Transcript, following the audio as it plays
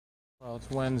Well,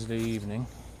 it's Wednesday evening.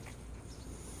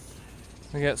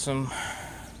 We got some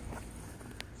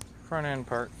front end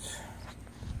parts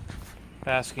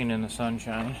basking in the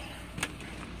sunshine.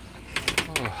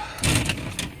 Oh.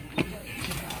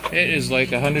 It is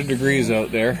like 100 degrees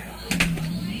out there.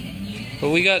 But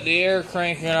we got the air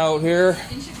cranking out here.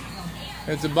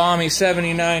 It's a balmy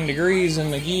 79 degrees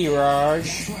in the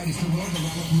garage. I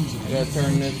gotta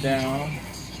turn this down.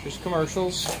 Just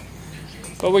commercials.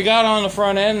 But we got on the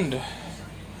front end.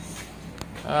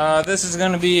 This is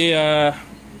going to be a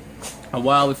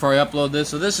while before I upload this.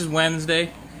 So this is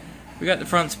Wednesday. We got the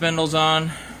front spindles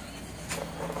on.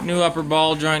 New upper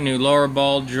ball joint, new lower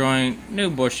ball joint,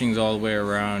 new bushings all the way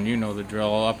around. You know the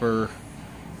drill. Upper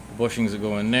bushings that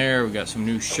go in there. We got some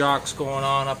new shocks going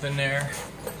on up in there.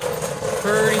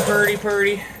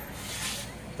 Pretty.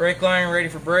 Brake line ready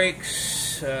for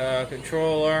brakes.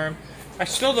 Control arm. I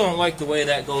still don't like the way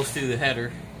that goes through the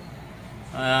header.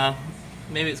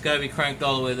 Maybe it's got to be cranked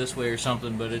all the way this way or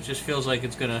something, but it just feels like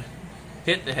it's going to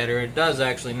hit the header. It does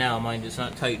actually now, mind you, it's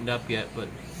not tightened up yet, but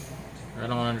I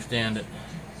don't understand it.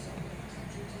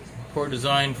 Poor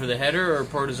design for the header or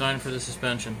poor design for the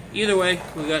suspension. Either way,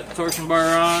 we got the torsion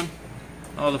bar on.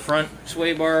 All the front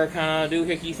sway bar kind of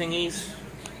doohickey thingies.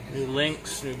 New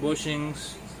links, new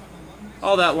bushings,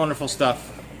 all that wonderful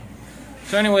stuff.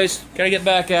 So anyways, gotta get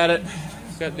back at it.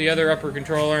 Got the other upper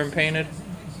control arm painted.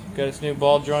 Got its new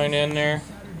ball joint in there.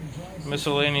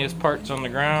 Miscellaneous parts on the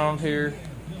ground here.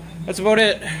 That's about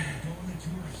it.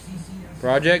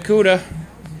 Project Cuda.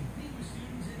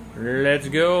 Let's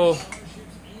go.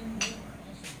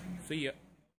 See ya.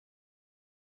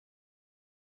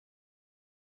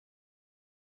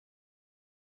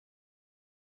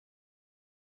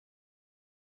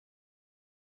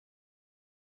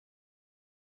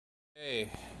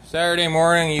 Hey, Saturday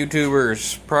morning,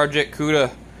 YouTubers. Project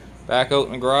Cuda back out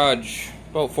in the garage.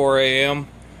 About 4 a.m.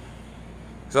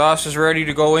 Exhaust is ready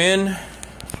to go in.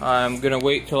 I'm gonna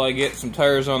wait till I get some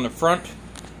tires on the front,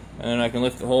 and then I can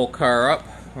lift the whole car up.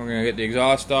 We're gonna get the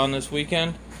exhaust on this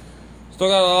weekend. Still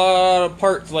got a lot of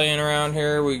parts laying around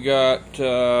here. We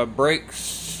got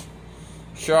brakes,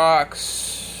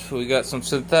 shocks. We got some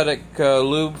synthetic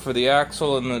lube for the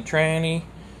axle and the tranny.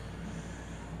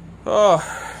 Oh,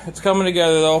 it's coming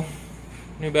together though.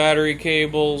 New battery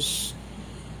cables.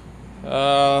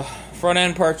 Front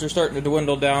end parts are starting to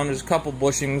dwindle down. There's a couple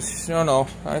bushings. No,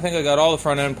 I think I got all the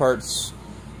front end parts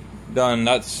done.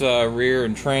 That's rear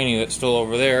and tranny that's still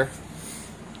over there.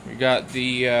 We got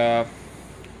the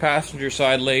passenger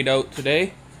side laid out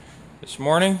today, this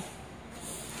morning.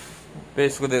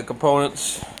 Basically the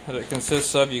components that it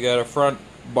consists of. You got a front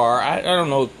bar. I don't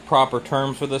know proper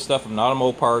terms for this stuff. I'm not a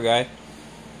Mopar guy.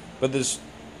 But this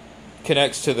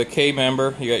connects to the K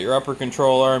member. You got your upper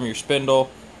control arm, your spindle,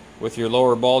 with your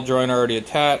lower ball joint already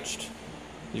attached.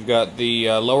 You've got the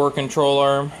lower control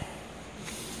arm.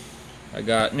 I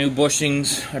got new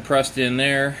bushings I pressed in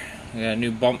there. I got a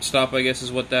new bump stop, I guess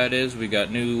is what that is. We got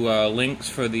new links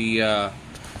for the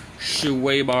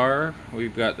sway bar.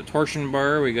 We've got the torsion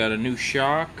bar. We got a new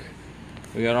shock.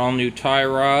 We got all new tie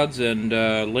rods and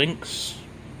links.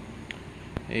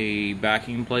 A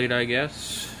backing plate, I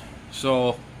guess.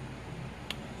 So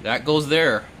that goes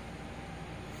there.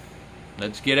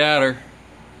 Let's get at her.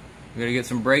 We gotta get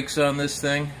some brakes on this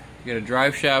thing. Get a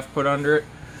drive shaft put under it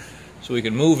so we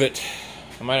can move it.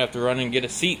 I might have to run and get a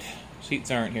seat.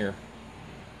 Seats aren't here.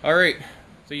 Alright,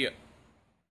 see ya.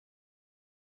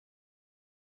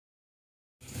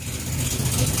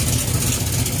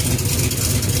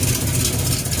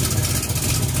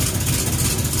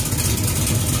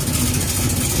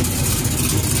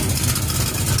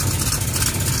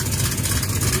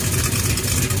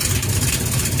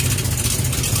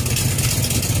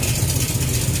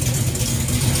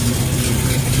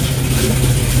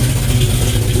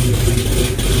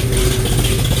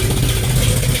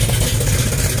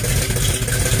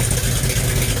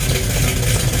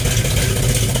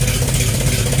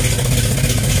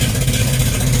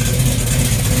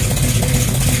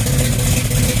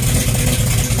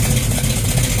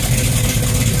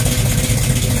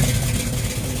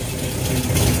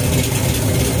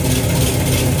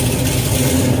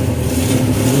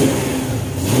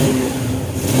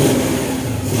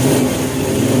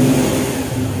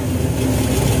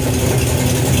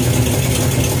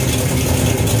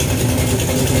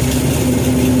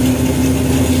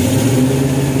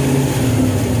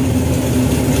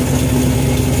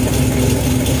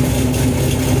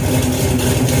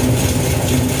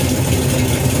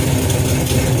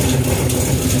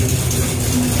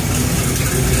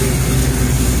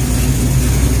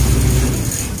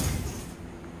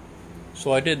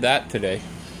 So I did that today.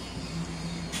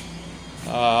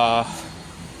 Yeah,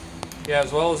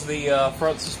 as well as the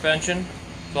front suspension.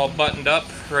 It's all buttoned up,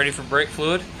 ready for brake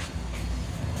fluid.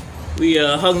 We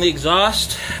hung the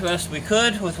exhaust best we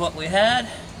could with what we had.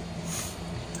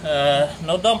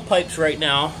 No dump pipes right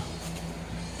now.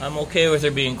 I'm okay with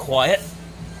her being quiet.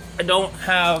 I don't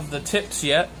have the tips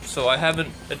yet, so I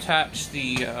haven't attached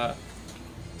the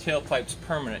tailpipes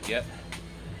permanent yet.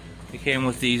 They came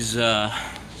with these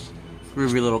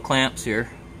groovy little clamps here,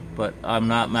 but I'm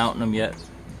not mounting them yet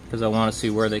because I want to see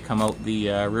where they come out the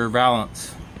rear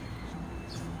valance.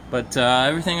 But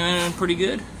everything went in pretty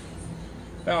good.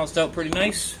 Balanced out pretty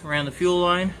nice. Ran the fuel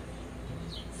line,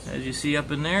 as you see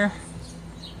up in there.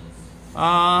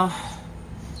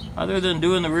 Other than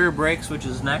doing the rear brakes, which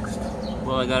is next,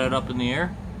 well, I got it up in the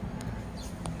air.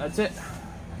 That's it.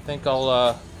 I think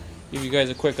I'll give you guys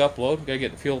a quick upload. Gotta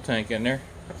get the fuel tank in there.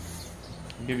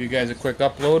 I'll give you guys a quick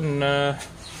upload and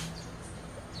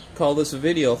call this a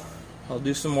video. I'll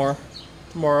do some more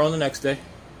tomorrow and the next day.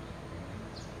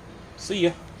 See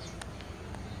ya.